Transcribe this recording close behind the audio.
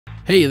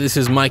Hey, this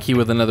is Mikey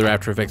with another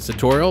After Effects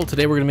tutorial.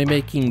 Today we're going to be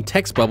making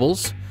text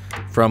bubbles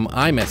from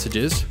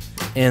iMessages,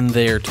 and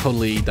they're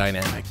totally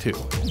dynamic too.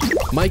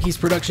 Mikey's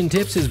Production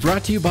Tips is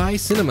brought to you by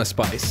Cinema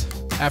Spice,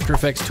 After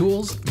Effects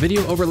tools,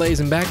 video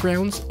overlays and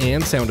backgrounds,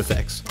 and sound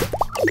effects.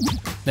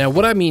 Now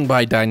what I mean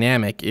by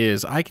dynamic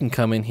is I can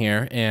come in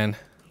here and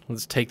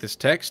let's take this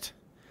text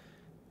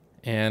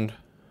and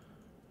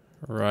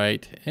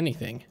write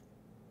anything,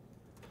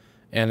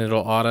 and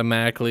it'll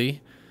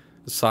automatically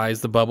size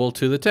the bubble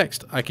to the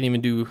text. I can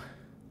even do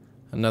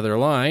another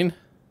line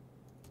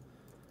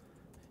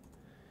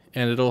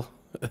and it'll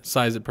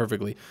size it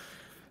perfectly.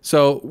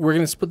 So we're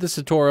going to split this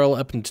tutorial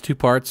up into two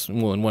parts,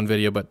 well, in one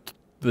video, but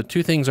the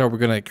two things are we're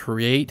going to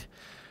create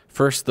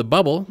first the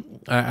bubble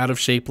out of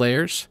shape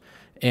layers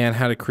and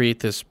how to create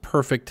this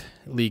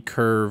perfectly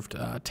curved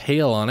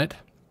tail on it.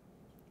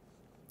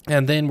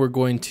 And then we're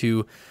going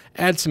to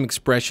add some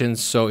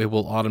expressions so it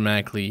will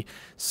automatically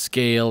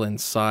scale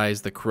and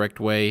size the correct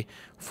way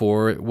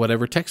for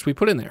whatever text we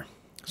put in there.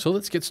 So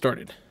let's get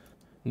started.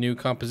 New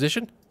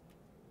composition.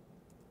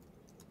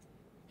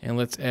 And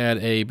let's add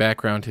a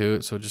background to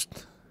it. So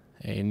just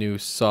a new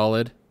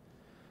solid,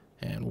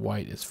 and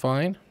white is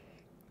fine.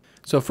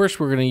 So first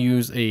we're going to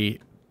use a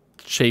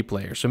shape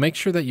layer. So make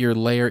sure that your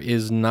layer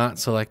is not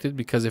selected,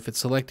 because if it's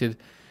selected,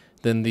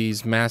 then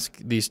these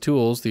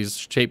tools, these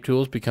shape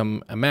tools,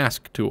 become a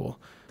mask tool.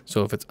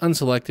 So if it's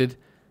unselected,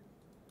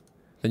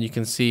 then you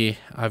can see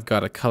I've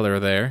got a color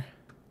there.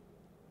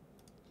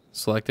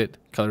 Select it,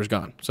 color's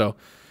gone. So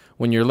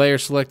when your layer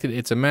selected,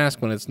 it's a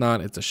mask. When it's not,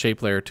 it's a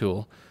shape layer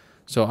tool.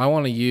 So I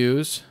want to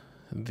use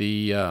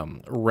the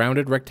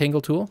rounded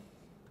rectangle tool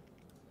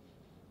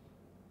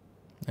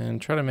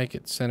and try to make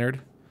it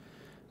centered.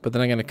 But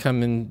then I'm going to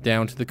come in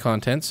down to the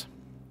contents,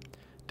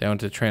 down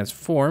to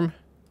transform,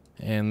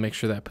 and make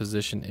sure that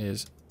position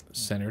is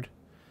centered.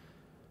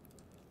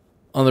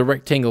 On the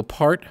rectangle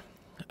part,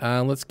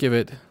 let's give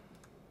it,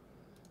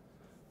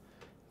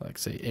 like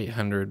say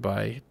 800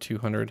 by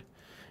 200,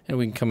 and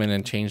we can come in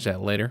and change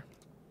that later.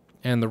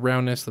 And the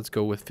roundness, let's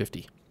go with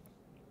 50.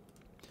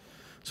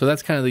 So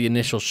that's kind of the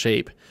initial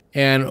shape.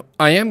 And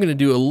I am going to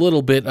do a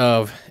little bit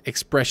of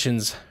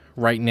expressions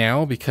right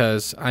now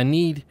because I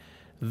need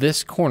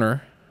this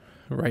corner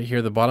right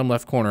here, the bottom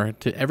left corner,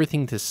 to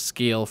everything to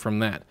scale from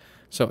that.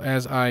 So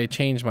as I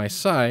change my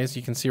size,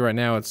 you can see right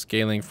now it's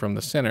scaling from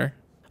the center.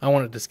 I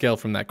want it to scale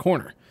from that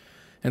corner.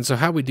 And so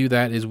how we do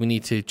that is we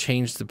need to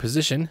change the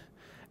position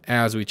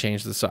as we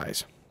change the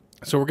size.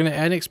 So we're going to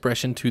add an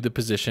expression to the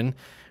position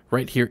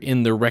right here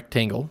in the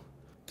rectangle.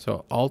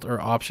 So Alt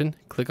or Option,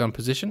 click on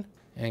Position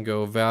and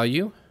go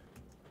Value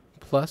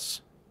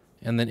plus,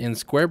 and then in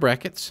square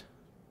brackets,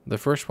 the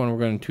first one we're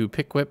going to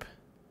pick whip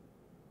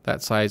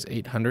that size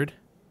 800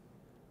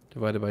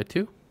 divided by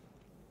 2.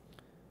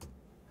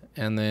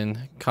 And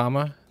then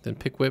comma, then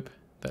pick whip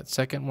that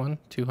second one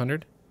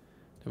 200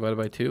 divided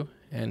by 2,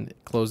 and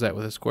close that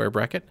with a square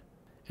bracket.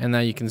 And now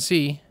you can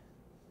see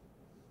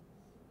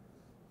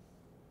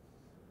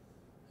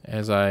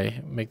as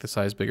I make the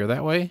size bigger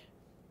that way,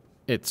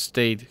 it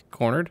stayed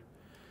cornered.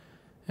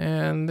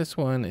 And this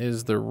one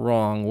is the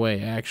wrong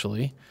way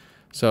actually.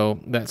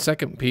 So that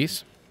second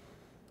piece,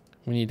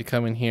 we need to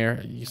come in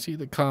here. You see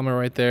the comma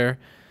right there,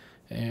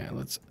 and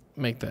let's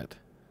make that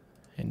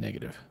a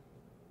negative.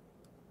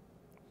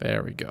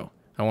 There we go.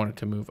 I want it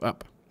to move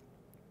up.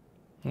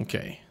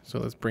 Okay, so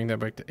let's bring that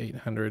back to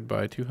 800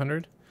 by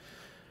 200.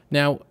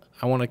 Now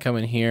I want to come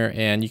in here,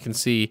 and you can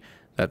see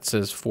that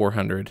says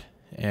 400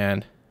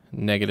 and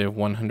negative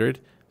 100.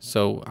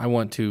 So I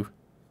want to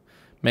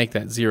make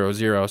that 0,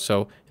 0.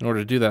 So in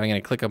order to do that, I'm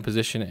going to click on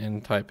Position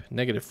and type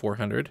negative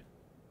 400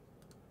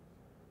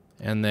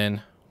 and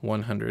then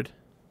 100.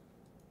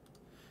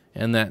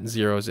 And that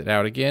zeroes it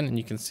out again, and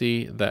you can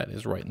see that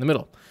is right in the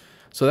middle.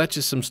 So that's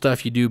just some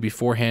stuff you do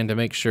beforehand to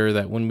make sure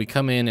that when we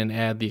come in and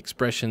add the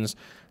expressions,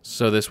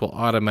 so this will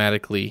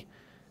automatically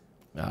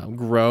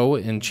grow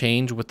and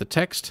change with the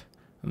text,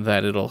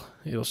 that it'll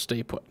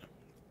stay put.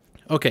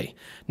 Okay,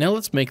 now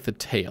let's make the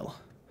tail.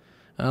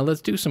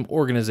 Let's do some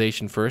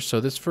organization first. So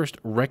this first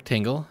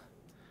rectangle,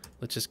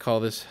 let's just call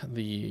this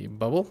the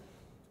bubble.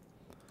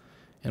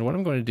 And what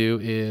I'm going to do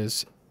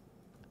is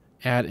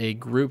add a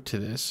group to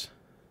this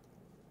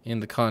in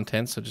the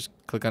contents. So just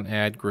click on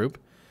Add Group.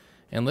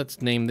 And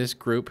let's name this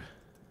group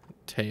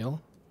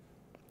Tail.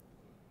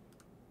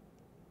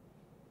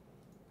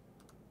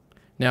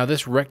 Now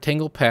this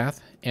rectangle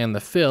path and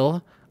the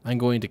fill, I'm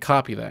going to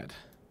copy that.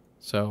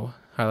 So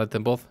highlight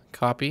them both,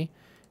 copy,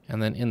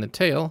 and then in the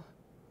tail,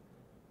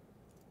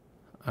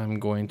 I'm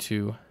going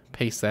to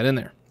paste that in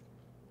there.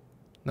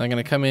 Now I'm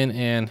going to come in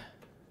and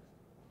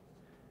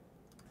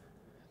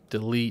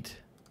delete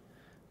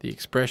the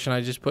expression I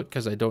just put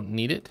because I don't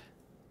need it.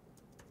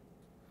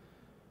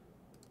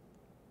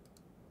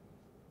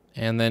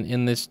 And then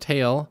in this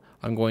tail,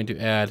 I'm going to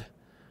add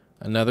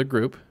another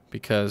group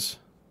because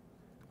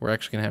we're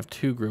actually going to have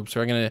two groups.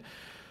 So I'm going to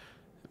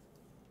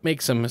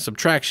make some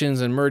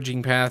subtractions and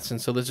merging paths. And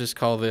so let's just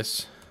call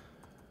this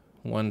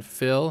one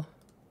fill.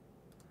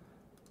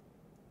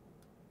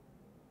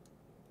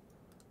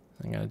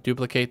 I'm going to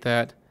duplicate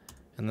that,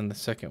 and then the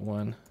second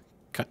one,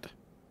 cut.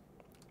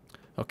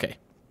 Okay.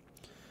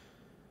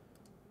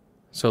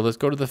 So let's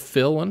go to the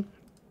fill one.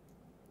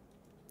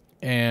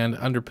 And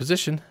under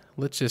position,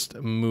 let's just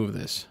move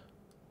this.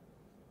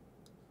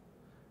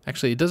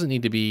 Actually, it doesn't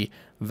need to be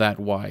that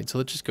wide, so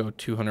let's just go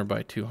 200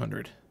 by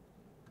 200.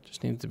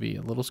 Just needs to be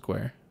a little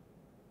square.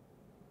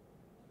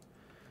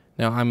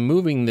 Now I'm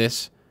moving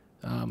this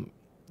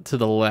to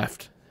the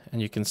left,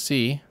 and you can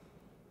see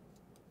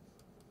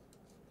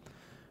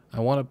I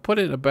want to put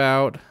it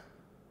about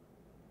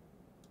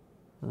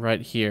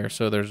right here,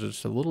 so there's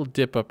just a little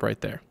dip up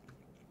right there.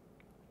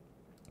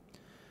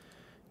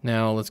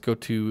 Now let's go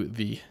to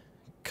the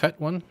cut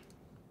one,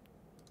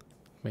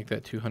 make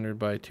that 200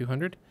 by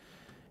 200,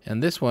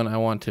 and this one I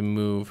want to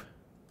move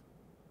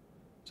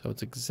so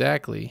it's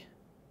exactly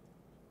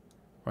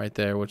right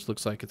there, which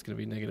looks like it's going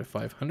to be negative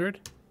 500.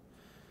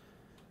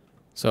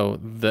 So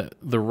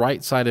the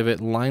right side of it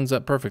lines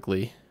up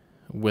perfectly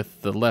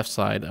with the left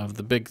side of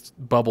the big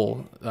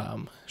bubble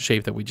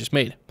shape that we just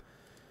made.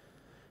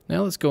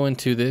 Now let's go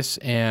into this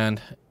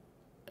and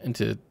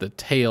into the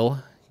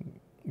tail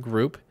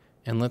group,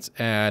 and let's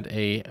add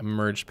a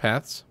merge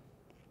paths.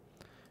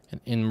 And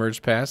in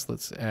merge paths,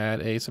 let's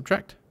add a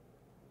subtract.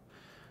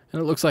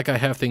 And it looks like I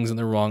have things in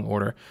the wrong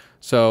order.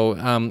 So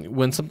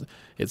when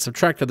it's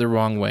subtracted the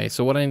wrong way.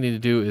 So what I need to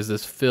do is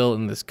this fill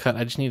and this cut.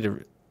 I just need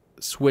to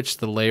switch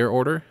the layer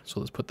order. So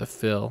let's put the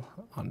fill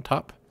on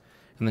top,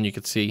 and then you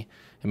can see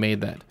it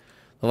made that.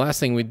 The last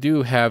thing we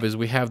do have is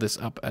we have this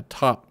up at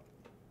top,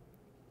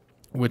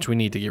 which we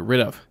need to get rid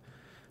of.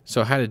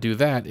 So how to do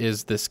that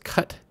is this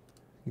cut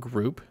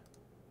group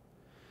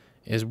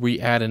is we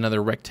add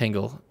another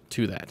rectangle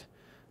to that.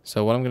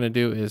 So what I'm going to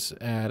do is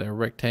add a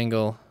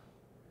rectangle.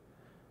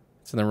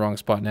 It's in the wrong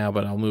spot now,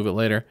 but I'll move it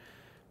later,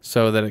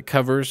 so that it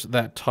covers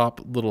that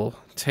top little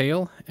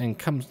tail and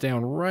comes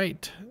down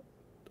right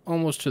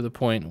almost to the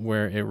point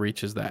where it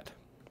reaches that.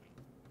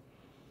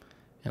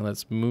 And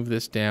let's move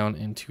this down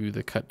into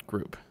the cut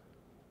group.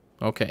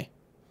 Okay.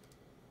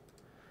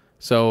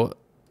 So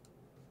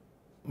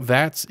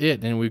that's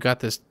it, and we've got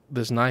this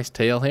nice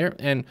tail here,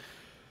 and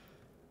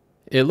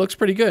it looks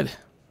pretty good.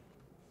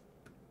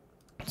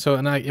 So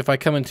if I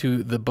come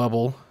into the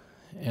bubble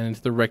and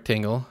into the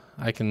rectangle,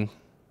 I can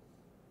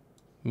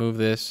move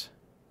this,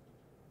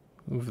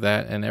 move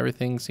that, and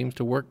everything seems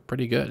to work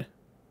pretty good.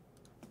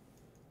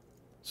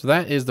 So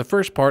that is the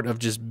first part of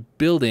just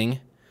building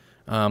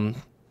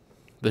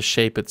the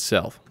shape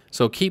itself.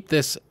 So keep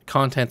this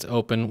contents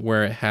open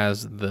where it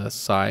has the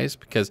size,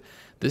 because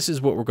this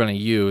is what we're going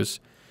to use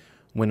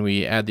when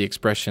we add the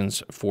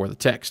expressions for the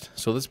text.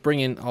 So let's bring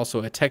in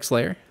also a text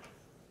layer.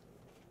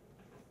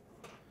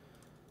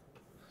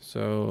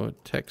 So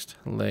text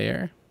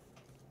layer.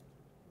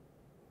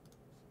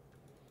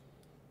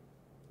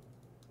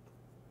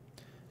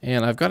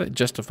 And I've got it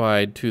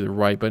justified to the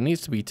right, but it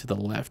needs to be to the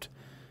left,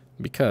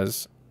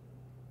 because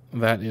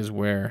that is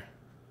where,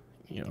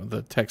 you know,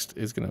 the text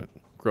is going to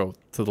grow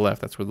to the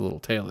left. That's where the little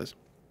tail is.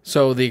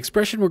 So the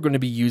expression we're going to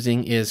be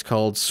using is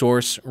called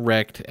source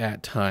rect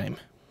at time.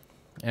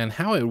 And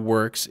how it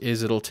works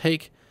is it'll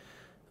take,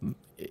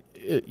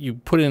 you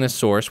put in a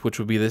source, which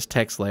would be this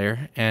text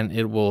layer, and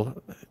it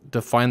will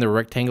define the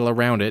rectangle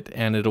around it,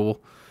 and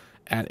it'll,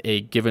 at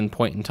a given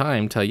point in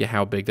time, tell you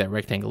how big that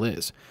rectangle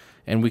is.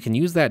 And we can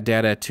use that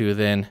data to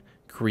then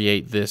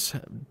create this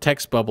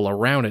text bubble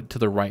around it to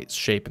the right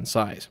shape and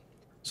size.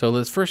 So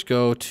let's first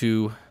go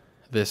to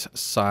this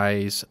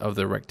size of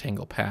the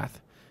rectangle path.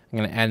 I'm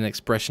going to add an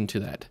expression to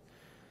that.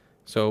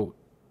 So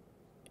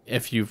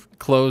if you've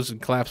closed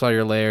and collapsed all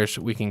your layers,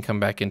 we can come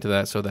back into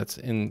that. So that's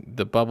in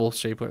the bubble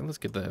shape. Let's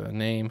get the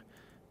name,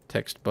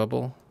 text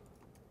bubble.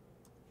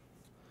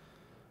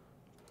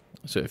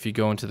 So if you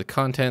go into the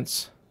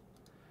contents,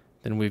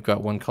 then we've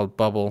got one called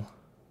bubble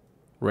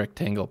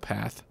rectangle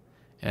path,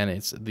 and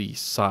it's the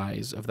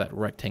size of that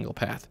rectangle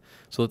path.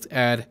 So let's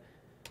add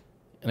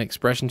an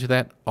expression to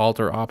that. Alt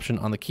or Option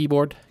on the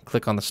keyboard,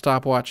 click on the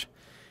stopwatch,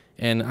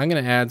 and I'm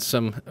going to add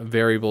some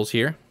variables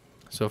here.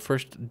 So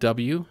first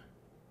W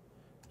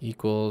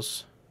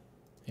equals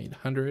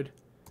 800,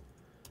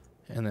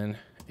 and then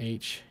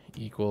H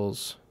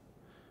equals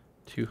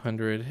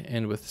 200,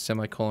 and with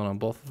semicolon on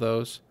both of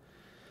those.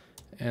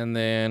 And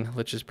then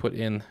let's just put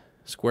in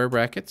square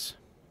brackets,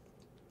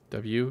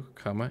 W,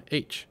 comma,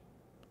 H.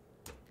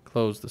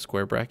 Close the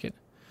square bracket.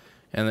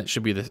 And that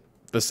should be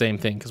the same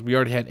thing, because we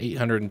already had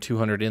 800 and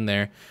 200 in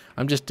there.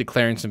 I'm just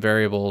declaring some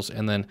variables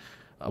and then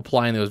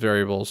applying those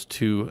variables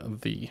to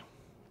the,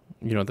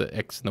 you know, the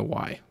X and the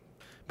Y.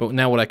 But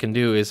now what I can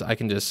do is I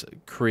can just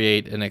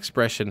create an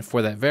expression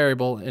for that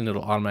variable, and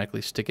it'll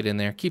automatically stick it in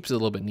there. Keeps it a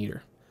little bit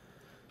neater.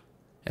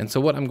 And so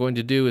what I'm going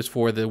to do is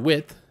for the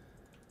width,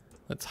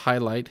 let's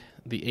highlight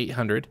the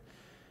 800,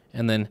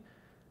 and then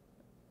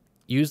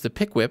use the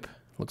pick whip,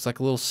 looks like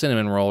a little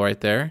cinnamon roll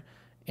right there,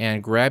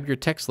 and grab your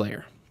text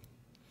layer.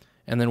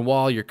 And then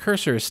while your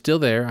cursor is still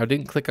there, I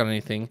didn't click on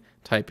anything,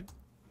 type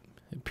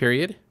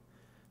period,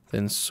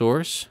 then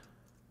source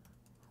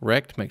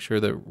rect, make sure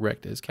the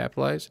rect is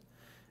capitalized,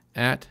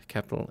 at,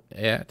 capital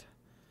at,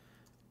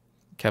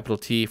 capital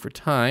T for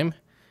time,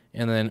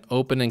 and then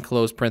open and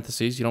close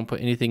parentheses. You don't put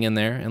anything in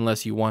there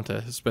unless you want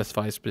to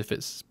specify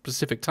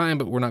specific time,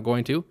 but we're not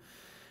going to.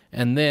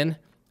 And then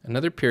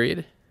another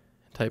period,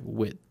 type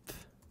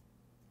width.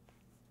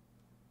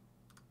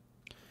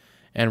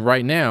 And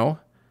right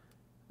now,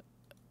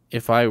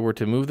 if I were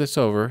to move this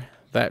over,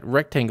 that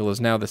rectangle is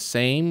now the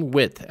same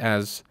width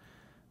as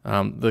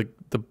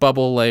the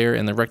bubble layer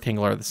and the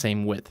rectangle are the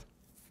same width.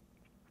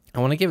 I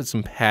want to give it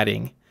some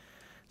padding.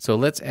 So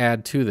let's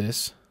add to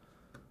this,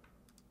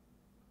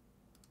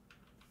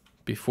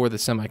 before the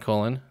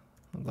semicolon,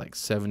 like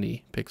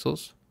 70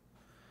 pixels.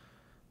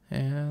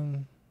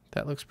 And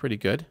that looks pretty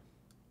good.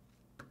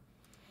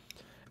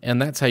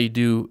 And that's how you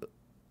do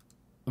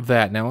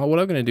that. Now what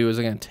I'm going to do is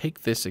I'm going to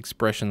take this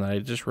expression that I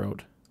just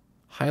wrote,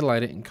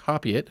 highlight it and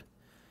copy it,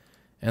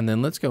 and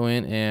then let's go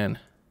in and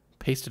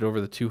paste it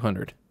over the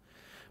 200.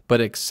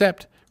 But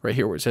except right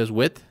here where it says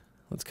width,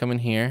 let's come in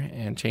here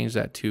and change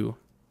that to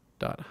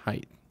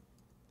 .height.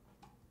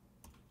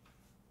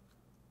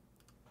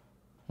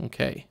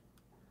 Okay.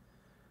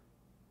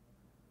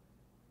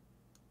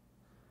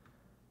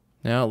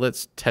 Now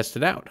let's test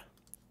it out.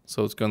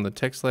 So let's go in the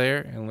text layer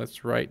and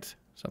let's write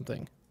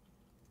something.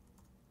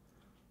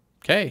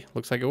 Okay,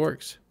 looks like it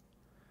works.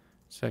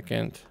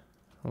 Second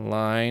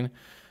line.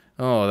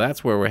 Oh,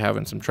 that's where we're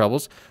having some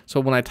troubles. So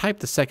when I type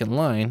the second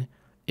line,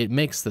 it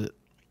makes the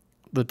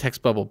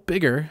text bubble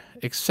bigger,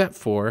 except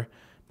for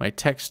my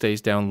text stays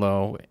down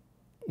low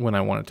when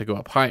I want it to go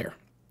up higher.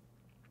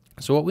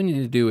 So what we need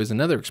to do is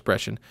another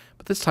expression,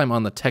 but this time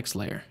on the text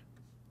layer,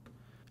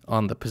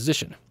 on the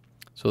position.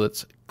 So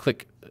let's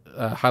click,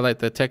 highlight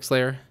the text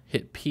layer,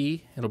 hit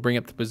P, it'll bring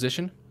up the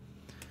position,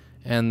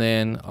 and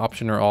then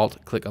Option or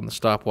Alt, click on the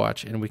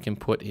stopwatch, and we can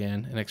put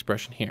in an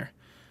expression here.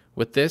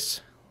 With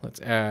this,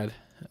 let's add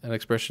an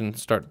expression,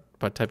 start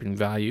by typing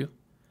value,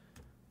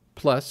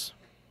 plus,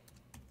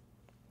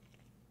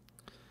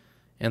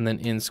 and then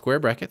in square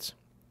brackets,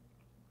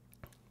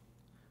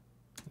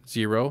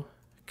 0,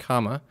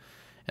 comma,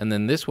 and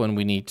then this one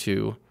we need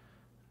to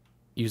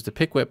use the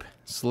pick whip,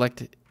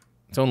 select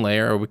its own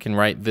layer, or we can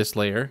write this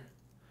layer,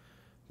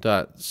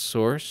 dot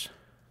source,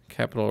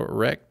 capital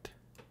rect,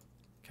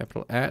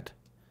 capital at,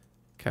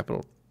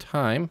 capital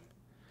time,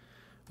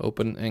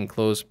 open and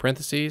close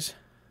parentheses,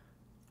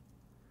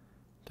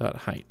 dot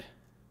height.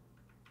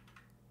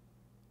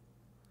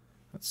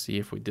 Let's see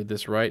if we did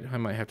this right. I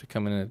might have to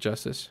come in and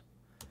adjust this,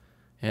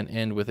 and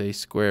end with a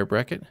square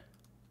bracket.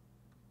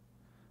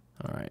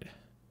 All right.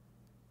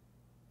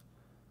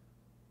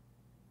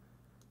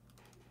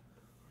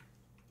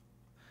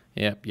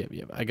 Yep.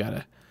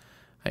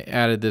 I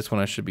added this when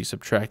I should be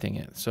subtracting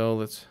it. So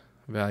let's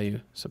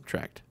value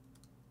subtract.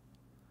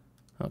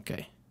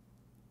 Okay.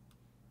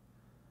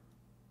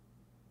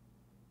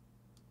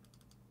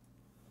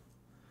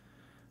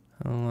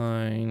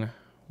 Line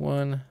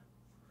 1,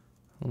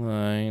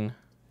 line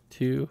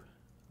 2,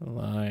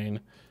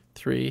 line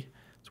 3.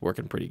 It's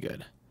working pretty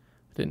good.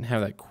 Didn't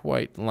have that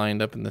quite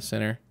lined up in the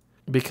center.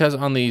 Because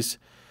on these,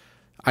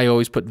 I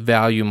always put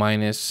value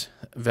minus,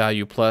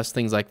 value plus,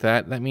 things like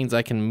that. That means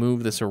I can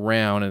move this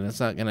around and it's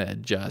not going to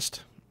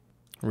adjust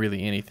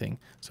really anything.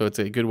 So it's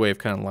a good way of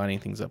kind of lining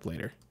things up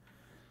later.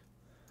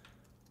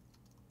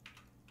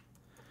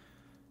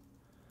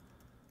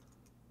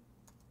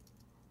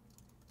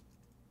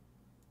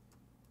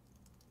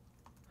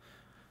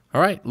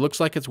 All right, looks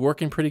like it's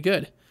working pretty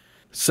good.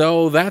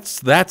 So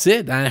that's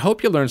it. And I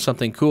hope you learned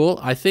something cool.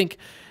 I think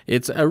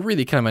it's a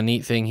really kind of a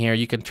neat thing here.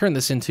 You can turn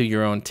this into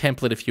your own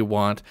template if you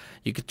want.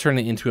 You could turn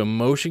it into a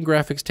motion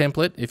graphics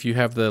template if you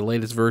have the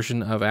latest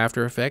version of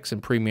After Effects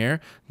and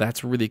Premiere.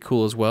 That's really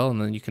cool as well. And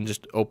then you can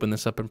just open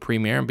this up in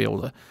Premiere and be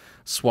able to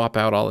swap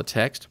out all the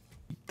text.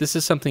 This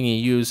is something you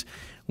use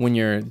when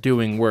you're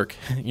doing work,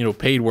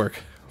 paid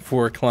work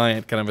for a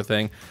client kind of a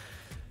thing.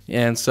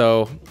 And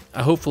so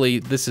hopefully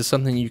this is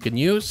something you can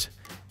use.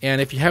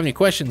 And if you have any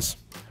questions,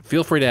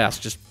 feel free to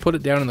ask. Just put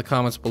it down in the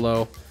comments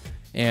below.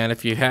 And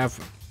if you have,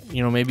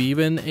 maybe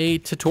even a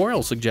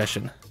tutorial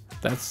suggestion,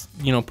 that's,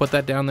 put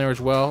that down there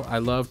as well. I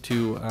love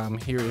to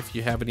hear if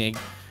you have any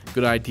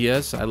good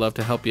ideas. I love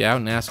to help you out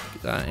and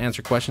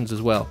answer questions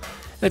as well.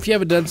 And if you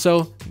haven't done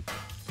so,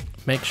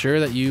 make sure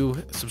that you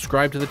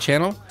subscribe to the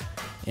channel.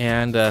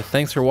 And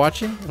thanks for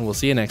watching, and we'll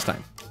see you next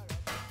time.